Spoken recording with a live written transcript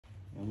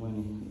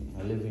money.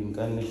 I live in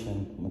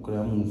condition. I could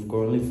have moved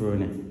currently for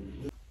it.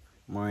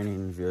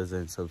 Morning viewers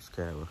and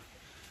subscribers.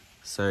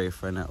 Sorry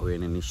for not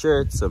wearing any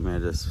shirts, so I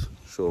just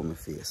show my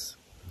face.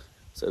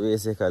 So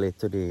basically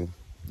today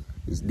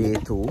is day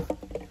 2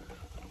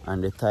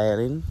 on the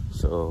tiling.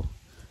 So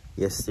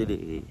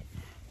yesterday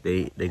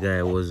the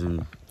guy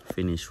wasn't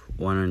finished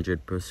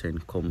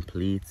 100%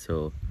 complete,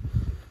 so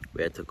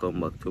we had to come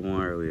back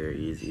tomorrow where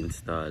he's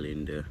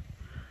installing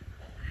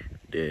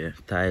the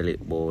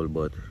toilet bowl.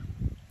 But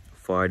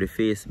for the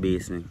face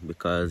basin,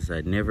 because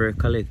I never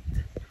collected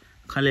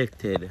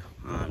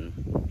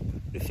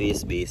the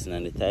face basin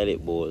and the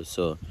toilet bowl,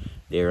 so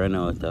they ran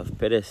out of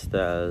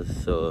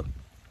pedestals, so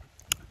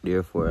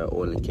therefore I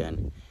only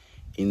can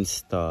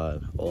install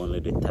only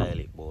the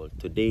toilet bowl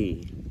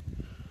today.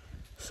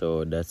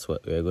 So that's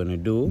what we're gonna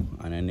do,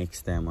 and the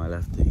next time I'll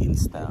have to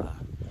install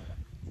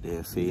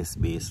the face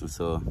basin.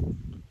 So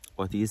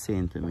what he's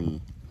saying to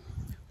me,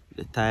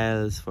 the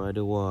tiles for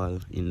the wall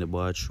in the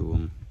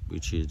bathroom,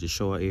 which is the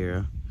shower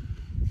area,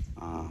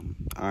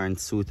 aren't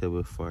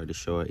suitable for the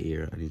shower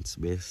area, and it's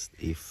best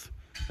if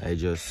I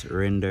just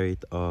render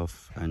it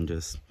off and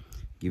just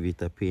give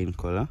it a paint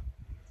color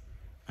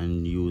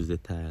and use the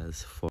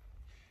tiles for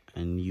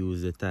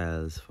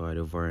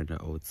the veranda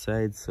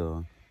outside.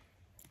 So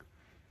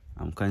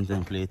I'm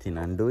contemplating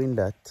on doing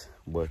that,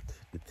 but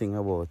the thing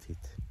about it,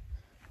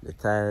 the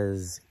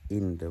tiles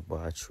in the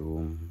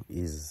bathroom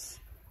is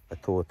a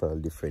total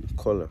different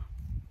color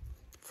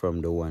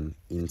from the one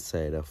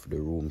inside of the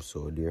room,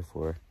 so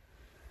therefore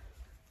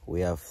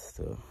we have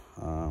to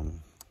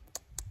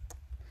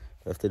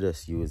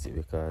just use it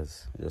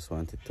because I just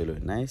want it to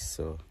look nice.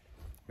 So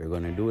we're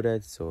gonna do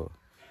that. So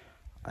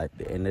at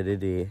the end of the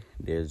day,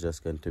 there's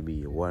just going to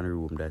be one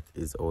room that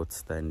is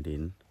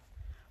outstanding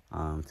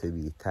to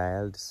be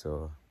tiled.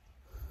 So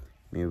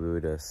maybe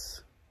we'll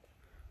just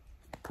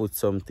put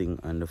something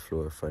on the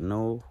floor. For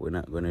now, we're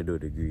not going to do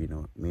the green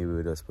out. Maybe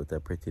we'll just put a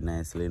pretty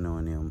nice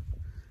linoleum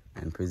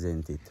and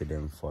present it to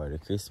them for the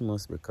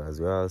Christmas, because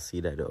we all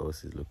see that the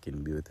house is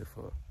looking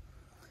beautiful.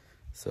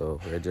 So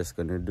we're just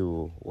going to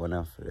do one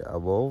of the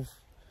above.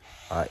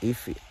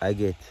 If I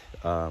get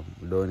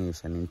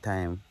donation in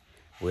time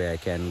where I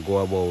can go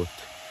about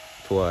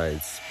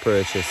towards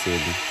purchasing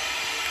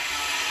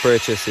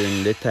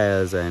the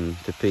tiles and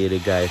to pay the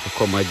guy to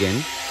come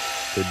again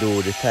to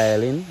do the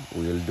tiling,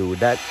 we'll do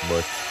that.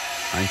 But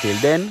until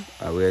then,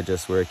 we're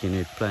just working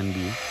with plan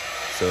B,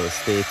 so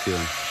stay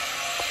tuned.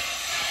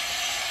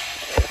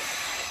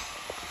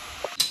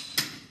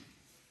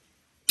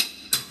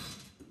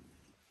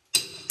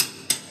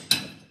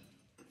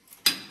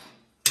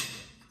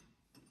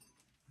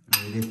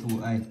 Ready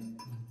to eye.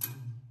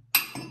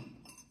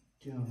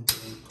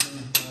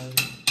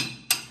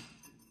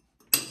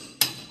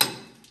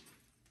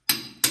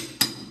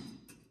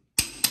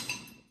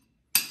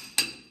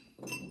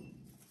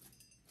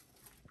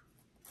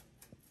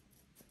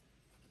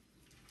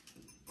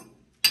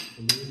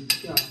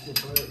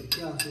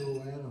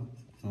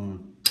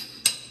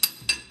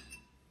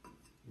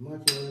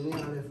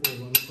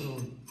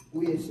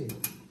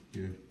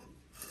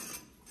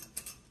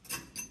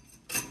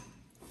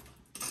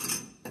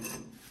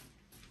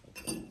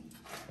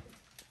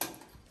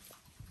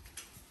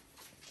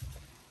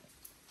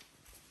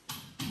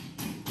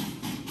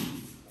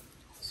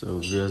 So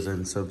viewers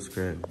and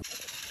subscribe.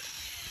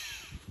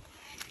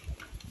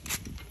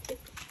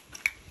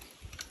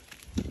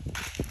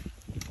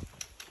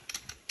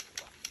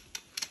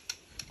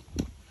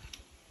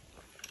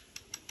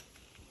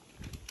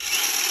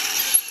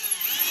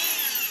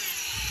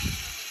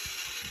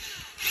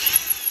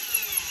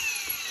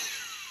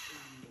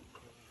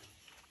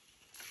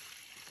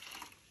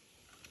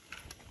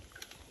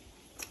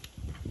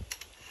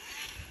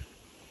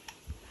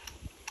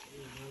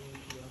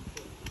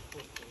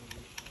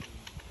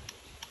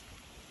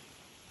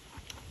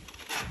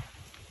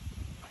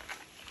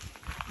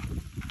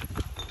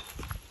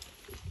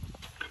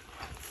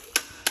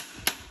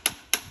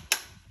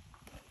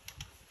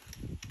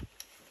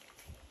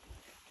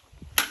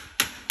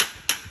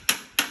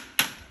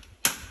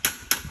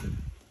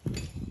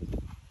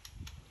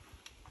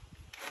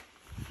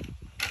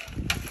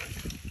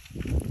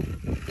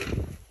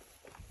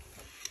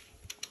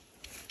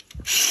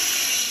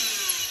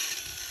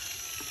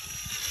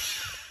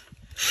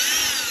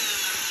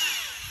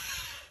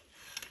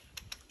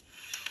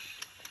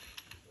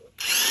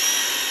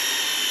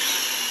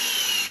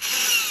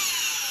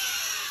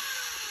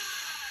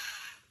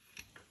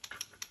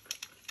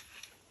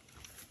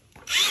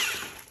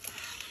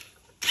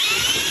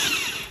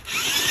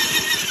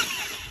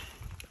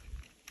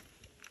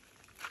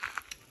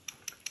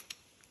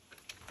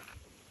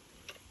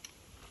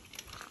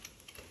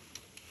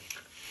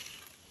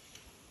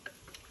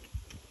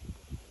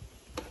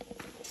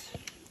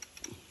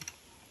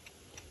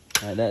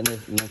 Like that,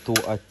 not too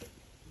hot.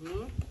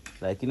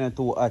 Like not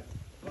too hot.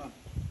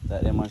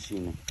 Like the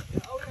machine.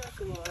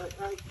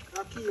 I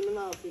keep me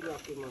now for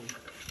lucky, man.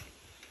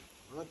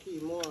 I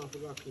keep more for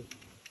lucky.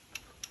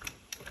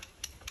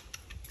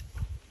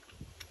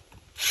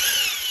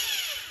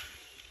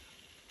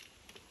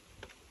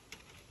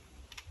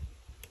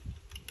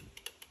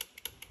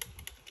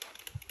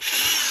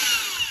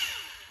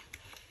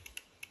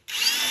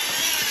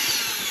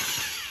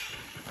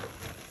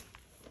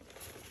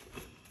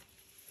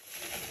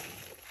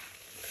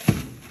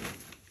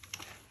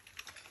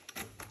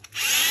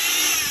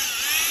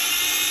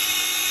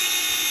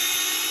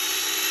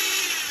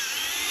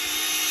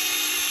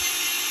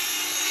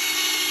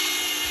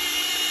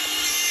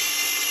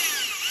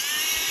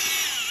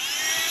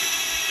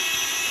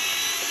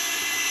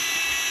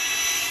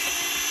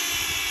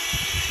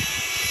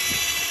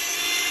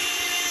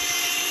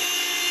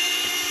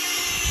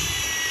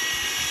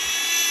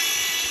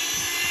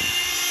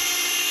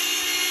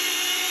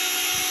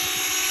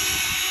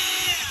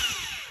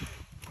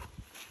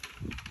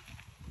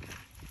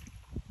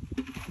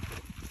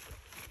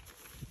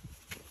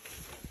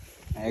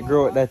 I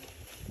grow with that.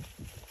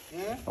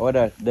 Yeah? What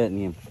that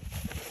name?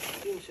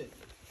 King set.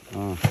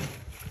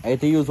 I had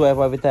to use wife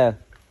of it tile.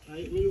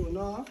 You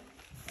know?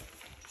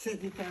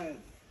 Set the tile.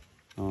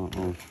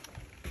 Oh.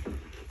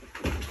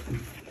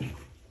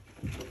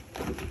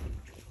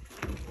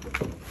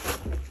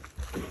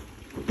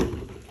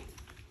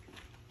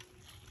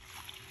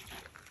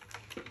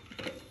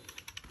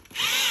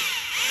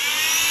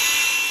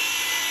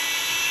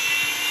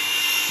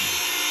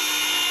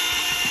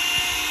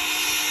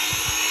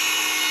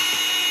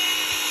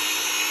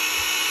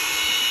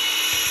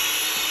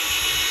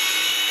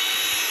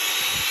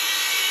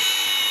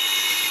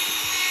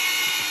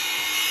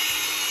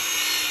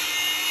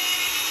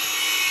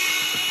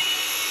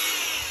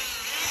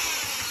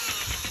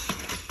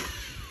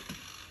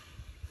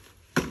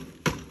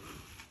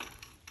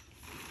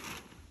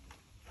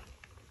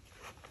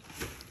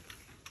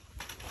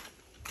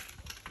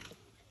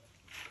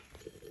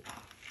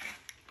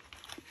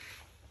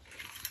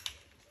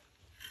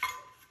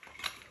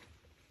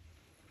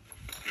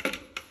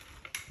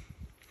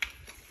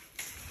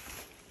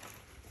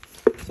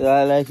 So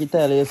I like you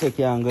tell you say you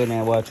can't go in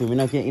the bathroom.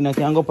 You know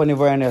can't go up on the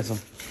veranda so.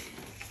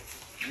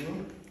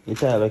 You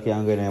tell you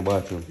can't go in the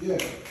bathroom. Yeah.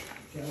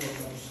 Can't go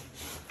down.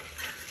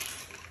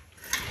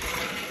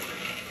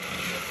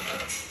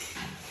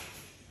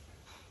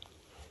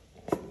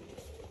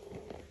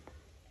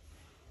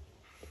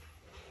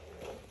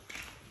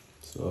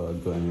 So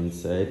I'm going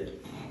inside.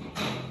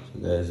 So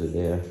guys are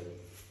there.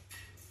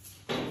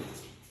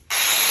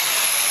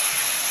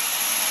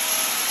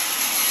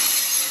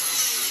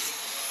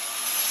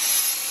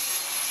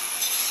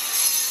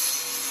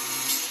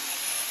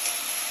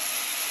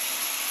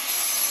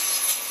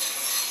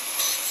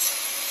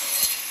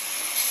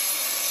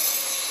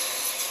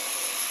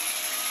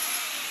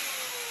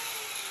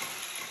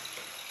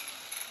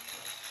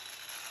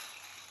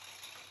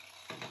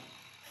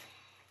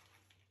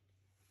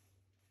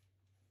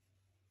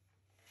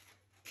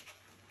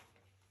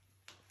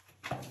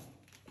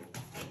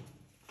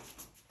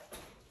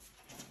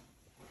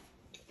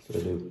 So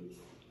the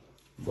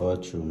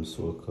bathroom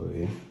soak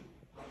away.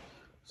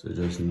 So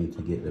just need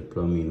to get the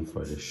plumbing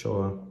for the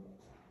shower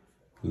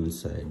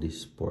inside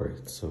this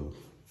part. So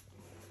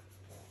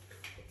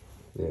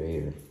they're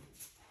here.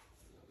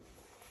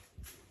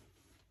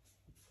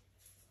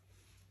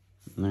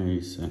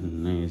 Nice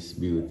and nice,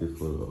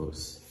 beautiful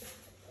house.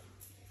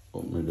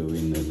 Open the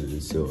windows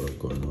and see what's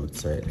going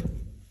outside.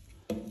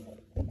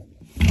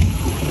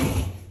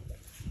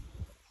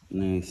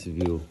 Nice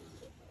view.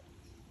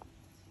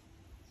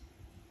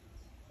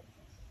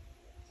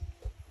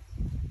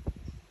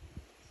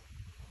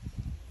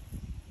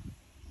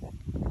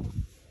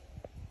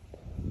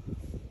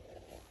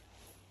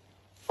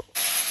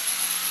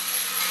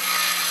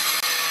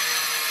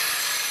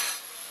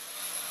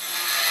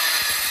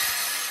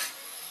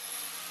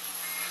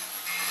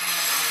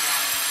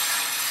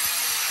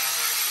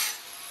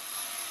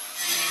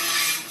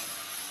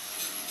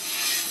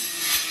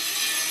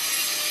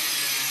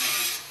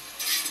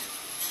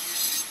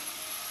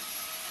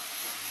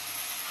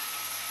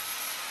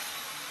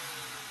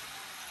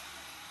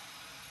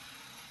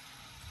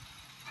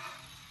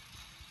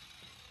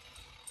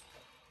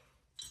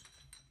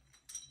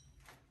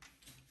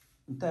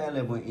 Tile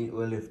them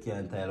when if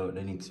can't tile out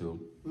the next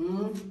room.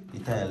 You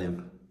tile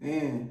them.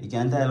 Yeah. You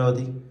can't tile out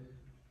it?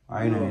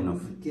 Or you know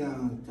enough? You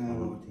can't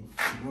tile out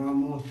it. One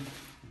more.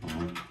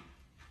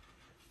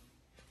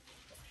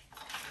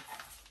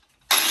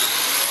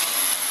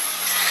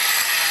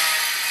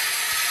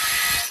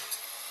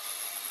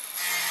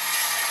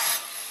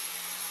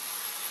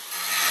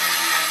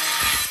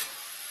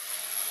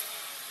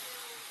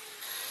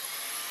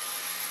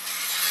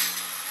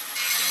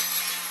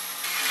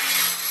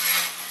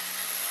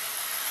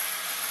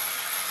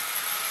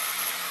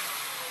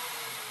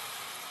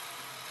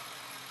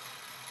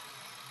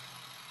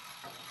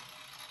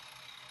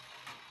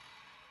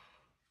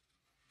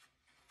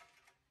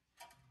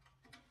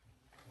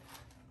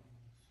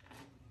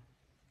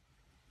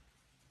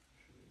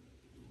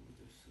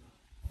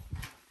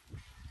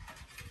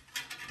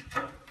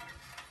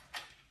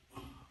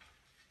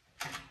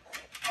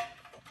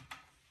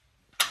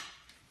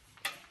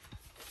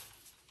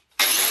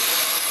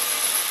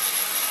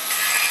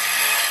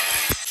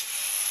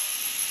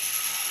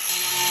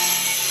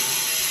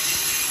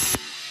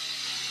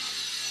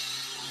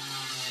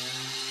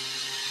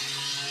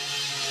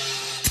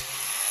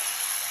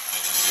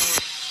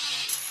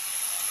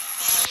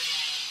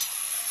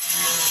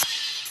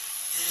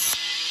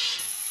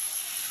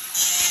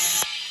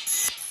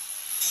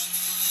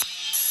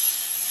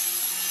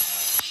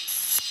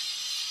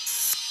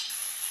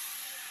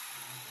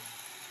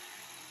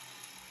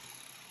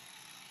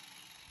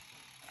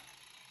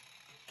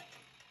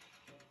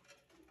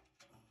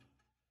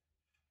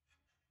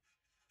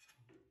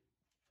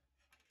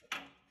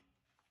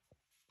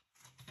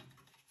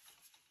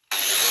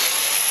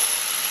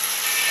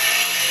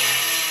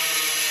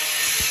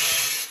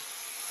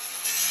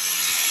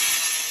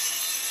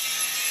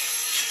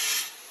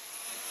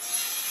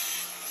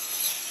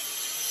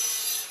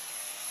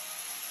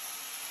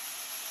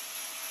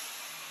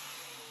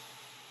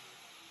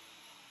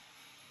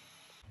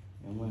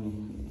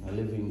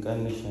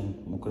 in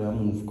condition. I could have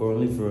moved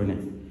currently for it.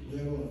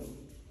 Yeah, man.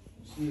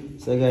 See.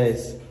 So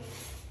guys,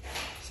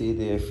 see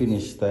the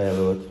finished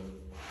tile out.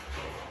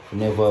 We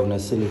never have no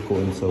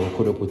silicone, so we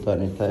could have put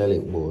on a tile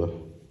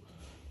bowl.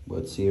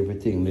 But see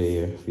everything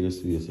there,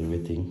 first use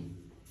everything.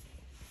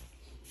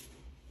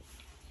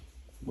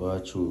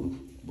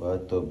 Bathroom,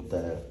 bathtub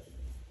tile.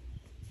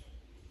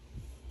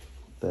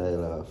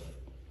 Tile off.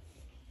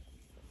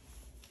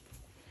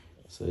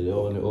 So the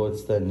only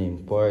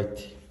outstanding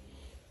part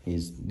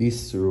is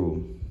this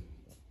room.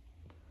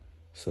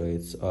 So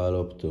it's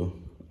all up to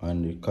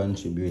on the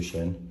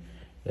contribution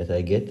that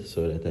I get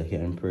so that I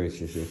can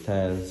purchase the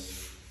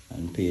tiles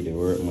and pay the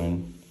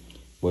workman.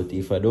 But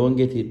if I don't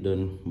get it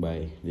done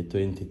by the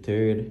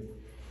 23rd,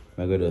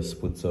 I'm gonna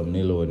just put some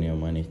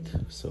nylonium on it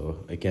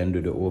so I can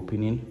do the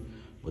opening.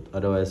 But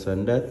otherwise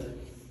than that,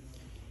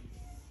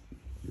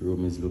 the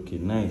room is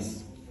looking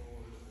nice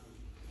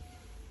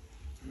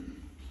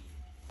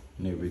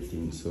and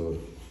everything. So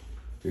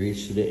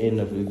reach to the end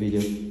of the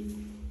video.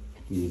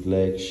 Please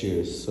like,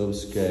 share,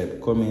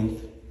 subscribe, comment,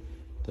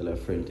 tell a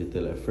friend to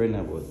tell a friend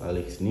about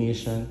Alex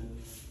Nation.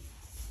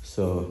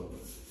 So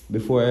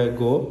before I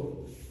go,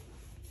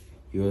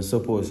 you were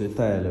supposed to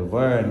tile the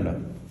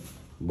veranda,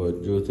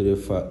 but due to the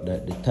fact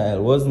that the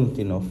tile wasn't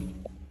enough,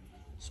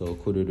 so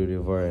I couldn't do the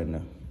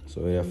veranda.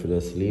 So we have to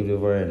just leave the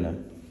veranda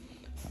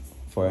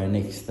for our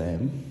next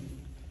time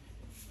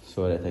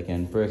so that I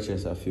can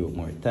purchase a few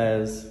more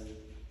tiles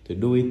to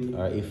do it,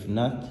 or if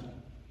not,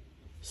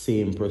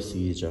 same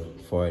procedure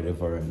for the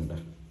veranda.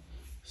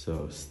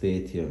 So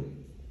stay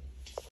tuned.